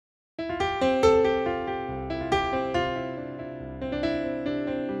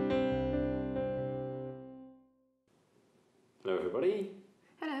everybody.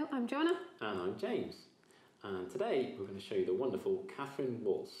 Hello, I'm Joanna. And I'm James. And today we're going to show you the wonderful Catherine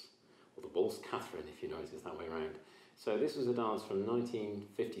Waltz, or the Waltz Catherine if you notice that way around. So this was a dance from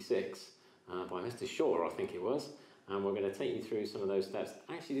 1956 by Mr. Shaw, I think it was. And we're going to take you through some of those steps.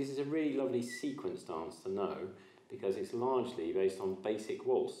 Actually, this is a really lovely sequence dance to know because it's largely based on basic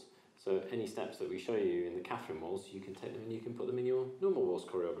waltz. So any steps that we show you in the Catherine Waltz, you can take them and you can put them in your normal waltz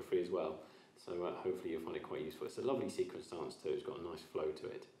choreography as well. So hopefully you'll find it quite useful. It's a lovely sequence dance too. It's got a nice flow to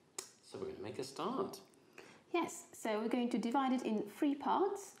it. So we're going to make a start. Yes, so we're going to divide it in 3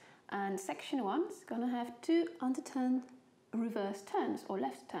 parts. And section 1 is going to have 2 underturned reverse turns or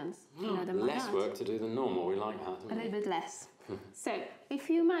left turns. Less work to do than normal. We like that, don't we? A little bit less. So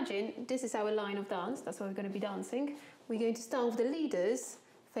if you imagine this is our line of dance, that's what we're going to be dancing. We're going to start with the leaders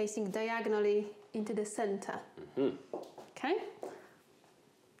facing diagonally into the center. Okay?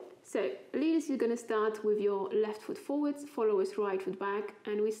 So leaders, you're going to start with your left foot forwards, followers right foot back,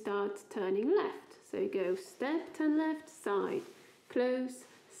 and we start turning left. So you go step, turn left, side, close,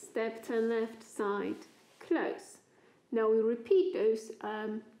 step, turn left, side, close. Now we repeat those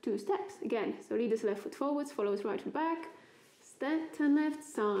 2 steps again. So leaders left foot forwards, followers right foot back, step, turn left,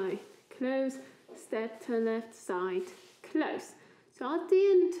 side, close, step, turn left, side, close. So at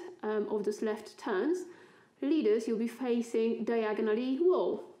the end of those left turns, leaders, you'll be facing diagonally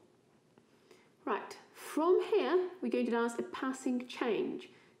wall. Right, from here, we're going to dance a passing change.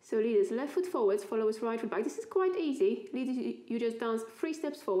 So leaders left foot forwards, followers right foot back. This is quite easy. Leaders, you just dance 3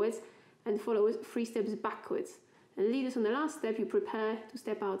 steps forwards and followers 3 steps backwards. And leaders on the last step, you prepare to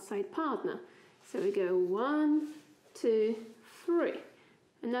step outside partner. So we go 1, 2, 3.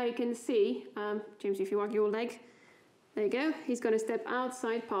 And now you can see, James, if you wag your leg, there you go. He's going to step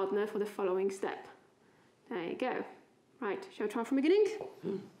outside partner for the following step. There you go. Right, shall we try from the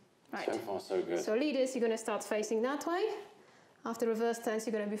beginning? Right. So far, so good. So leaders, you're going to start facing that way. After reverse turns,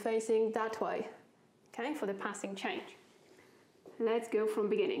 you're going to be facing that way. Okay, for the passing change. Let's go from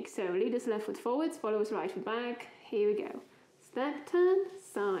beginning. So leaders left foot forwards, followers right foot back. Here we go. Step, turn,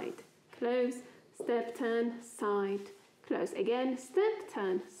 side, close, step, turn, side, close. Again, step,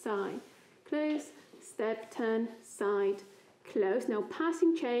 turn, side, close, step, turn, side, close. Now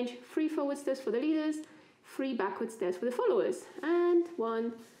passing change, 3 forward steps for the leaders, 3 backward steps for the followers. And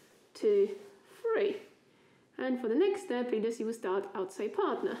 1, 2, 3. And for the next step, leaders, you will start outside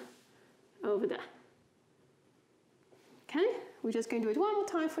partner over there. Okay, we're just going to do it one more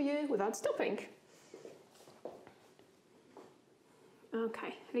time for you without stopping.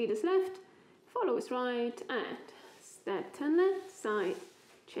 Okay, leaders left, followers right, and step, turn left, side,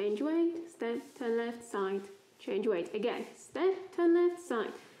 change weight, step, turn left, side, change weight. Again, step, turn left,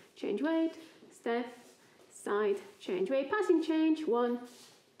 side, change weight, step, side, change weight, passing change, 1,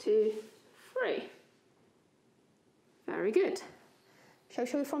 2, 3. Very good. Shall I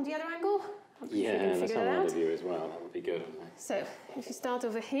show you from the other angle? Yeah, let's have another view as well. That would be good. So, if you start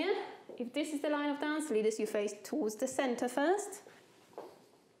over here, if this is the line of dance, leaders, you face towards the center first.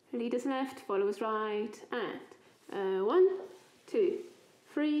 Leaders left, followers right, and 1, 2,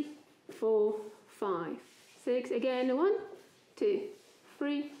 3, 4, 5, 6. Again, 1, 2,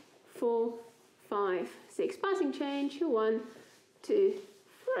 3, 4, 5, 6. Passing change, 1, 2,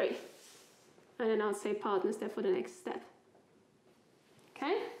 3. And then I'll say partner step for the next step.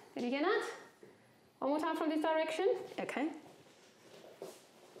 Okay, did you get that? One more time from this direction. Okay.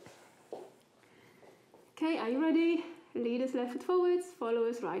 Okay, are you ready? Leaders left foot forwards,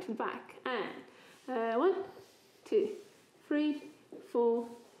 followers right foot back. And 1, 2, 3, 4,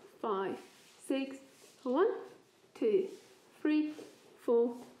 5, 6. 1, 2, 3,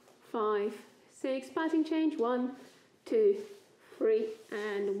 4, 5, 6. Passing change. 1, 2, 3,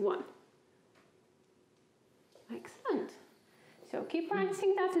 and 1. Excellent. So keep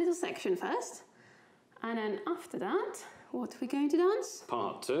practicing that little section first. And then after that, what are we going to dance?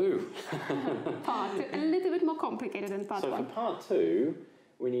 Part 2. Part 2, a little bit more complicated than part 1. So for part 2,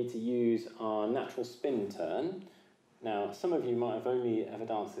 we need to use our natural spin turn. Now, some of you might have only ever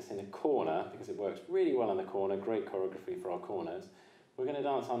danced this in a corner because it works really well in the corner, great choreography for our corners. We're going to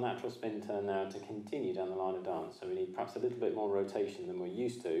dance our natural spin turn now to continue down the line of dance. So we need perhaps a little bit more rotation than we're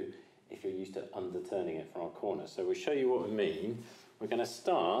used to if you're used to underturning it for our corners. So we'll show you what we mean. We're going to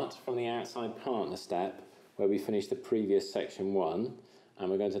start from the outside partner step where we finished the previous section 1, and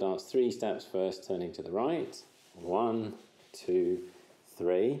we're going to dance 3 steps first, turning to the right. 1, 2,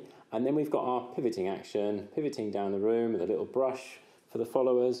 3. And then we've got our pivoting action, pivoting down the room with a little brush for the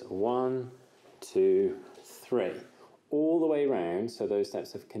followers. 1, 2, 3. All the way round, so those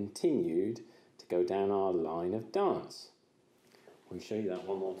steps have continued to go down our line of dance. We'll show you that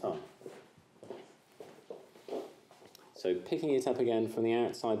one more time. So picking it up again from the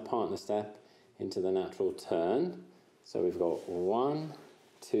outside partner step into the natural turn. So we've got 1,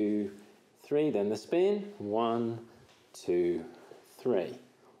 2, 3, then the spin, 1, 2, 3.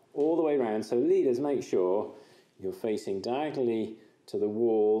 All the way around. So leaders, make sure you're facing diagonally to the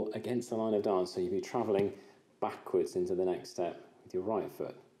wall against the line of dance. So you'll be travelling backwards into the next step with your right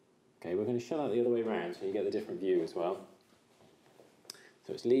foot. Okay, we're going to show that the other way around so you get the different view as well.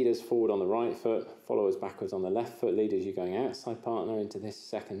 So it's leaders forward on the right foot, followers backwards on the left foot. Leaders, you're going outside partner into this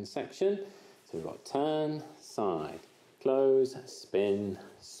second section. So we've got turn, side, close, spin,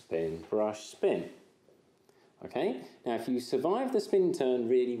 spin, brush, spin. Okay, now if you survive the spin turn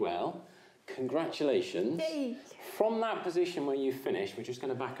really well, congratulations. Yay. From that position where you finished, we're just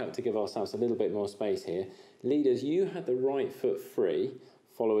going to back up to give ourselves a little bit more space here. Leaders, you had the right foot free,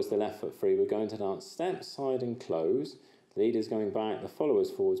 followers the left foot free. We're going to dance step, side and close. Leaders going back, the followers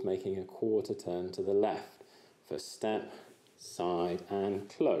forwards, making a quarter turn to the left for step, side and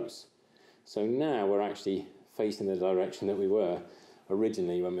close. So now we're actually facing the direction that we were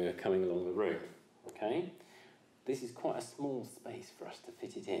originally when we were coming along the room. Okay? This is quite a small space for us to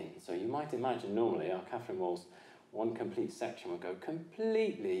fit it in. So you might imagine normally our Catherine Waltz, one complete section would go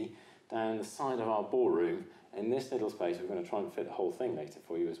completely down the side of our ballroom. In this little space, we're going to try and fit the whole thing later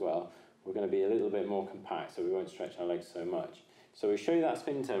for you as well. We're going to be a little bit more compact, so we won't stretch our legs so much. So we show you that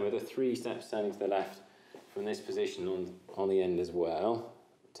spin turn with the 3 steps turning to the left from this position on the end as well.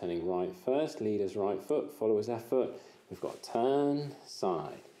 Turning right first, leaders right foot, followers left foot. We've got turn,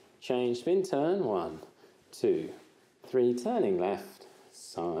 side, change, spin turn, 1, 2, 3, turning left,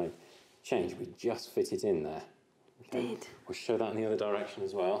 side, change. We just fit it in there. Okay? Did. We'll show that in the other direction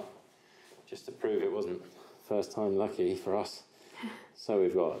as well, just to prove it wasn't first time lucky for us. So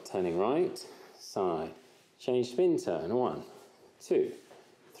we've got turning right, side, change, spin turn, 1, 2,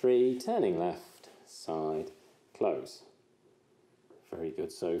 3, turning left, side, close. Very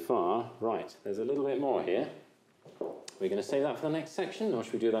good so far. Right, there's a little bit more here. We're going to save that for the next section, or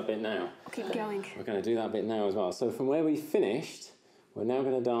should we do that bit now? Keep going. We're going to do that bit now as well. So from where we finished, we're now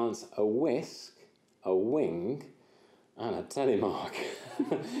going to dance a whisk, a wing, and a telemark.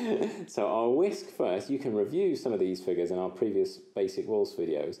 So our whisk first, you can review some of these figures in our previous basic waltz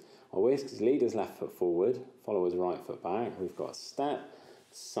videos. Our whisk is leaders left foot forward, followers right foot back. We've got step,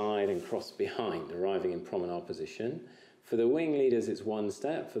 side and cross behind, arriving in promenade position. For the wing leaders, it's 1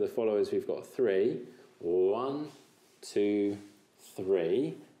 step. For the followers, we've got 3. 1, 2,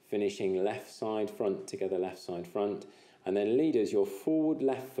 3. Finishing left side front together, left side front. And then leaders, your forward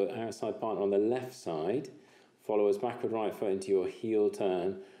left foot, outside partner on the left side. Followers backward right foot into your heel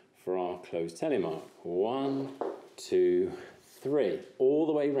turn for our closed telemark. 1, 2, 3. All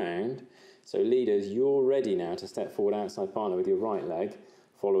the way round. So leaders, you're ready now to step forward outside partner with your right leg.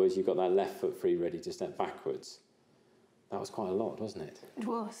 Followers, you've got that left foot free, ready to step backwards. That was quite a lot, wasn't it? It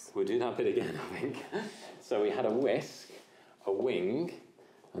was. We'll do that bit again, I think. So we had a whisk, a wing,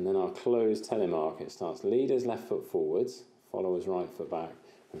 and then our closed telemark. It starts leaders left foot forwards, followers right foot back.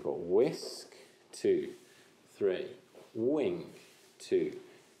 We've got whisk, 2, 3, wing, 2,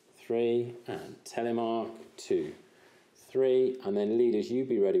 3, and telemark, 2, 3, and then leaders, you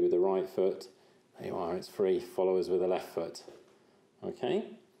be ready with the right foot. There you are, it's free, followers with the left foot. Okay,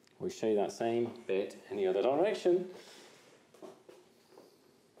 we'll show you that same bit in the other direction.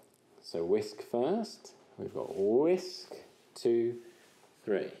 So whisk first, we've got whisk, 2,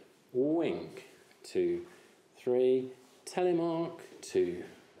 3, wing, 2, 3, telemark, 2,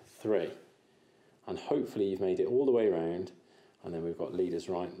 3. And hopefully you've made it all the way around, and then we've got leaders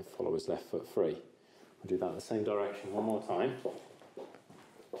right and followers left foot free. We'll do that in the same direction one more time.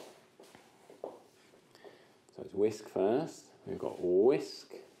 So it's whisk first, we've got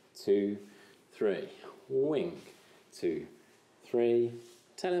whisk, 2, 3, wing, 2, 3,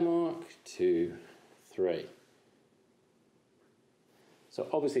 telemark, 2, 3. So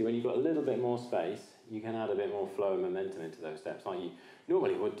obviously when you've got a little bit more space, you can add a bit more flow and momentum into those steps, like you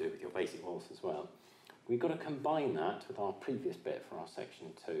normally would do with your basic waltz as well. We've got to combine that with our previous bit for our section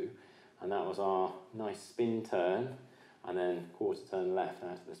 2, and that was our nice spin turn, and then quarter turn left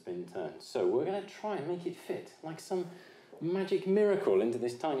out of the spin turn. So we're going to try and make it fit, like some magic miracle into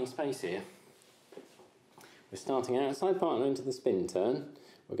this tiny space here. We're starting outside partner into the spin turn.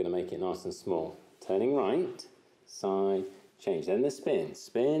 We're going to make it nice and small. Turning right, side, change. Then the spin.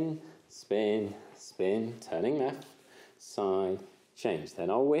 Spin, spin, spin. Turning left, side, change. Then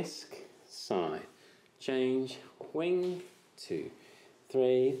our whisk, side, change, wing, 2,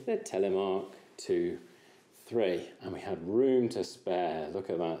 3. The telemark, 2, 3. And we had room to spare. Look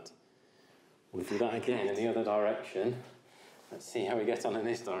at that. We'll do that again in the other direction. Let's see how we get on in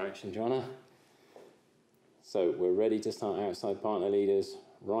this direction, Joanna. So we're ready to start outside partner leaders.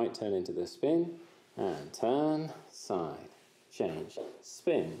 Right turn into the spin and turn, side, change,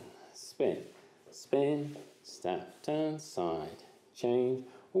 spin, spin, spin, step, turn, side, change,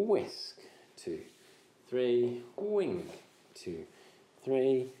 whisk, 2, 3, wing, 2,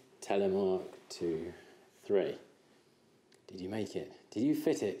 3, telemark, 2, 3. Did you make it? Did you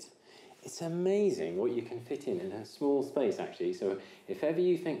fit it? It's amazing what you can fit in a small space, actually. So if ever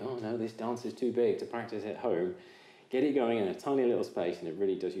you think, oh no, this dance is too big to practice at home, get it going in a tiny little space, and it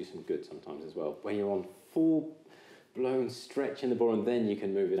really does you some good sometimes as well. When you're on full-blown stretch in the ballroom, then you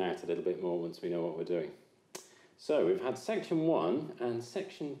can move it out a little bit more once we know what we're doing. So we've had section 1 and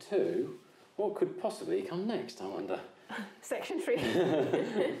section 2. What could possibly come next, I wonder? Section 3.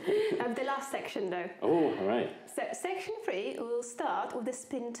 Of the last section, though. Oh, all right. So section 3, we'll start with the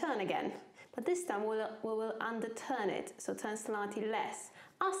spin turn again. But this time we will underturn it, so turn slightly less,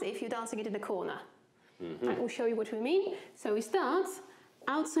 as if you're dancing it in the corner. I will show you what we mean. So we start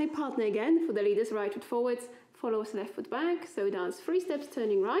outside partner again for the leaders, right foot forwards, follows left foot back. So we dance 3 steps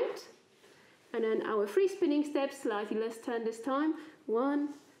turning right. And then our 3 spinning steps, slightly less turn this time. 1,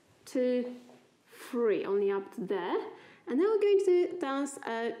 2, 3, only up to there. And now we're going to dance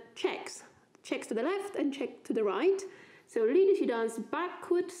checks. Checks to the left and check to the right. So leaders, you dance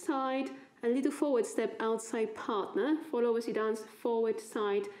backward, side, and little forward step outside partner. Followers, you dance forward,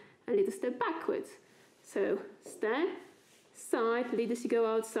 side, and little step backwards. So step, side, leaders, you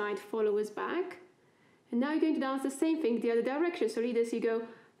go outside, followers back. And now you're going to dance the same thing the other direction. So leaders, you go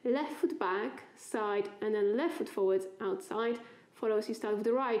left foot back, side, and then left foot forwards, outside. Followers, you start with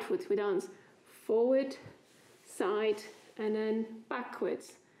the right foot. We dance forward, side, and then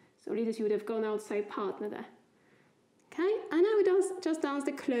backwards. So leaders, you would have gone outside partner there. Okay, and now we just dance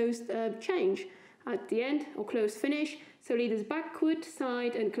the closed change at the end, or closed finish. So leaders backward,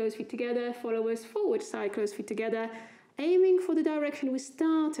 side, and close feet together. Followers forward, side, close feet together. Aiming for the direction we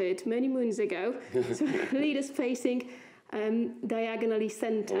started many moons ago. So leaders facing diagonally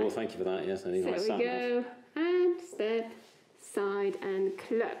center. Oh, thank you for that. Yes, I need my So we go, and step, side, and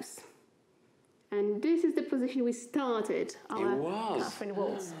close. And this is the position we started our Catherine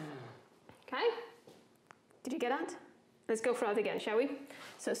Waltz. Okay? Did you get that? Let's go through it again, shall we?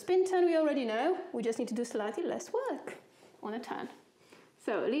 So spin turn we already know. We just need to do slightly less work on a turn.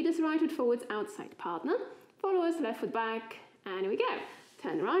 So leaders right foot forwards, outside partner. Followers left foot back, and here we go.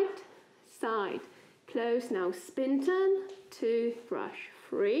 Turn right, side, close. Now spin turn, 2, brush,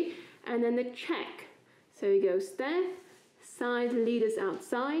 3, and then the check. So we go step, side, leaders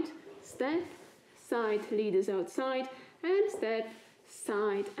outside, step, side, leaders outside, and step,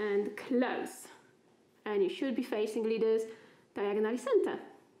 side, and close. And you should be facing leaders diagonally center,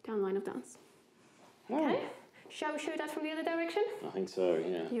 down line of dance. Okay, shall we show that from the other direction? I think so,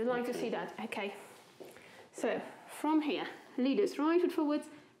 yeah. You'd like to see that? Okay. So from here, leaders right foot forwards,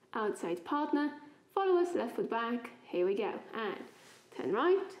 outside partner, followers left foot back, here we go. And turn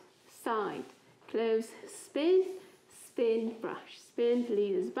right, side, close, spin, spin, brush, spin,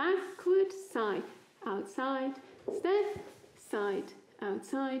 leaders backward, side, outside, step, side,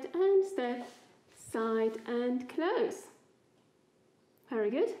 outside, and step, side, and close. Very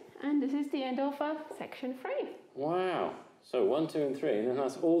good. And this is the end of section 3. Wow. So 1, 2, and 3, and then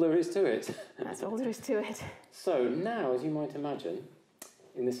that's all there is to it. That's all there is to it. So now, as you might imagine,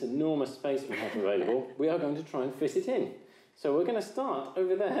 in this enormous space we have available, we are going to try and fit it in. So we're going to start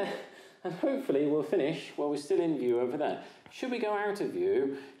over there, and hopefully we'll finish while we're still in view over there. Should we go out of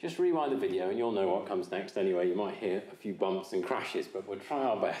view, just rewind the video and you'll know what comes next anyway. You might hear a few bumps and crashes, but we'll try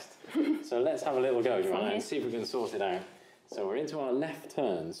our best. So let's have a little go, Joanna, and see if we can sort it out. So we're into our left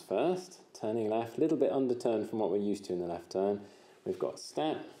turns first. Turning left, a little bit underturned from what we're used to in the left turn. We've got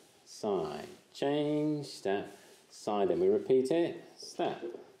step, side, change, step, side. Then we repeat it. Step,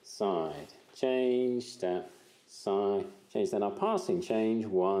 side, change, step, side, change. Then our passing change,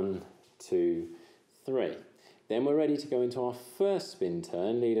 1, 2, 3. Then we're ready to go into our first spin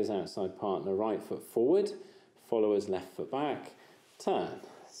turn. Leaders outside partner, right foot forward. Followers left foot back. Turn,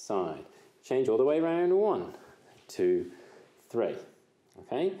 side, change all the way around. 1, 2, 3.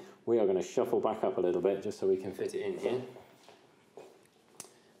 Okay, we are going to shuffle back up a little bit just so we can fit it in here.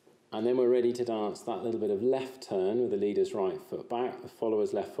 And then we're ready to dance that little bit of left turn with the leader's right foot back, the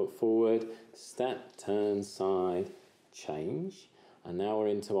follower's left foot forward, step, turn, side, change. And now we're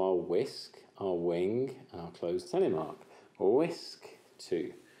into our whisk, our wing, and our closed telemark. Whisk,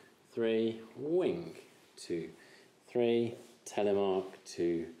 2, 3, wing, 2, 3, telemark,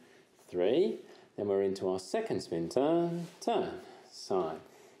 2, 3. Then we're into our second spin turn, side.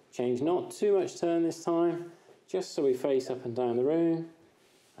 Change, not too much turn this time, just so we face up and down the room.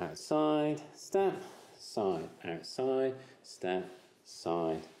 Outside, step, side, outside, step,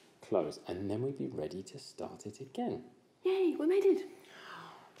 side, close. And then we'd be ready to start it again. Yay, we made it.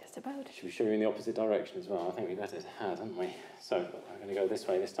 Just about. Should we show you in the opposite direction as well? I think we better have, haven't we? So I'm going to go this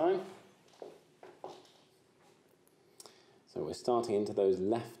way this time. So we're starting into those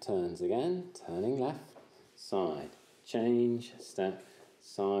left turns again. Turning left, side, change, step,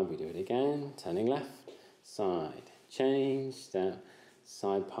 side. We do it again. Turning left, side, change, step,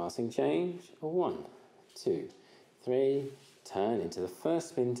 side, passing, change. 1, 2, 3. Turn into the first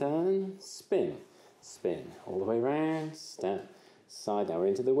spin turn. Spin, spin. All the way round. Step, side. Now we're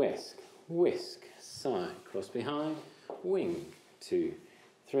into the whisk. Whisk, side, cross behind. Wing, 2,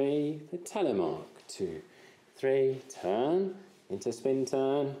 3. The telemark, 2, 3, turn, into spin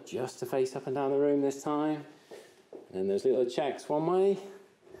turn, just to face up and down the room this time. And then those little checks one way,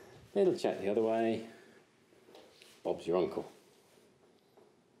 little check the other way. Bob's your uncle.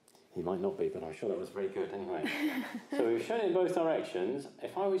 He might not be, but I'm sure that was very good anyway. So we've shown it in both directions.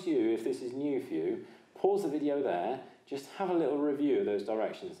 If I was you, if this is new for you, pause the video there, just have a little review of those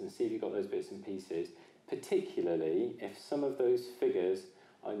directions and see if you've got those bits and pieces, particularly if some of those figures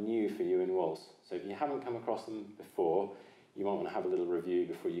are new for you in waltz. So if you haven't come across them before, you might want to have a little review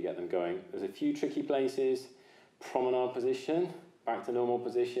before you get them going. There's a few tricky places. Promenade position, back to normal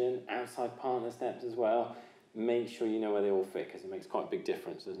position, outside partner steps as well. Make sure you know where they all fit, because it makes quite a big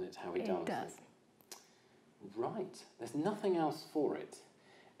difference, doesn't it, to how we dance. It does. Right, there's nothing else for it,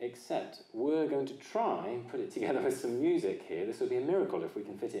 except we're going to try and put it together with some music here. This would be a miracle if we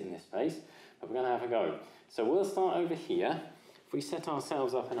can fit it in this space, but we're going to have a go. So we'll start over here. If we set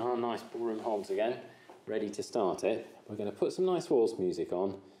ourselves up in our nice ballroom holds again, ready to start it, we're going to put some nice waltz music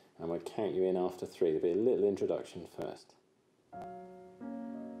on, and we'll count you in after 3. There'll be a little introduction first.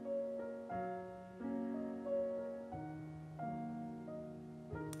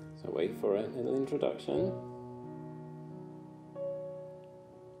 So wait for it, little introduction.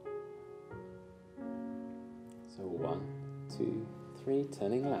 So 1, 2, 3,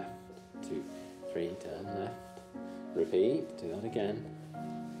 turning left, 2, 3, turn left. Repeat, do that again.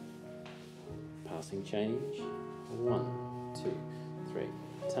 Passing change. 1, 2, 3,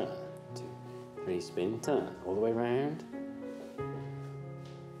 turn, 2, 3, spin, turn, all the way round.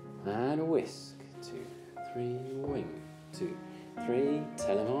 And a whisk, 2, 3, wing, 2, 3,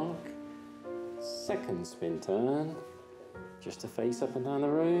 telemark. Second spin turn, just to face up and down the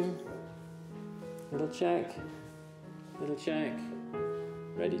room. Little check,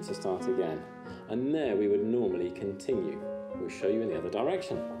 ready to start again. And there we would normally continue. We'll show you in the other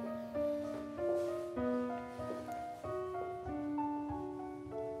direction.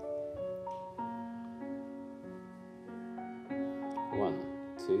 One,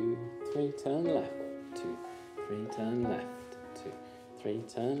 2, 3, turn left, 2, 3, turn left, 2, 3,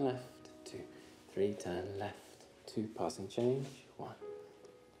 turn left, 2, 3, turn left, 2, passing change, 1.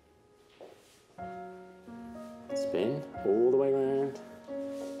 Spin all the way around.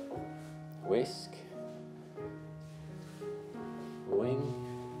 Whisk, wing,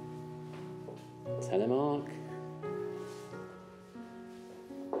 telemark,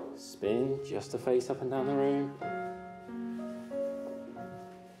 spin just to face up and down the room.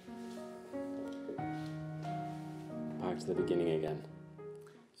 Back to the beginning again.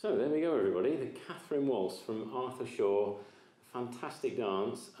 So there we go, everybody, the Catherine Waltz from Arthur Shaw. Fantastic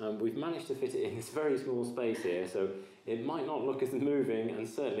dance. We've managed to fit it in this very small space here, so it might not look as moving, and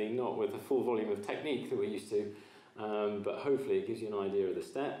certainly not with the full volume of technique that we're used to, but hopefully it gives you an idea of the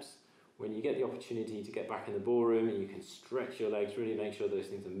steps. When you get the opportunity to get back in the ballroom and you can stretch your legs, really make sure those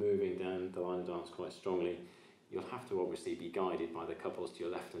things are moving down the line of dance quite strongly. You'll have to obviously be guided by the couples to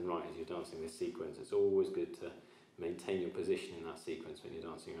your left and right as you're dancing this sequence. It's always good to maintain your position in that sequence when you're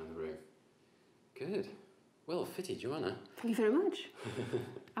dancing around the room. Good. Well fitted, Joanna. Thank you very much.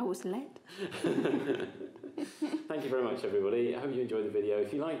 I was late. Thank you very much, everybody. I hope you enjoyed the video.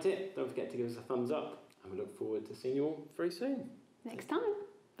 If you liked it, don't forget to give us a thumbs up, and we look forward to seeing you all very soon. Next time.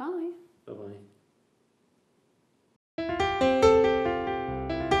 Bye. Bye-bye.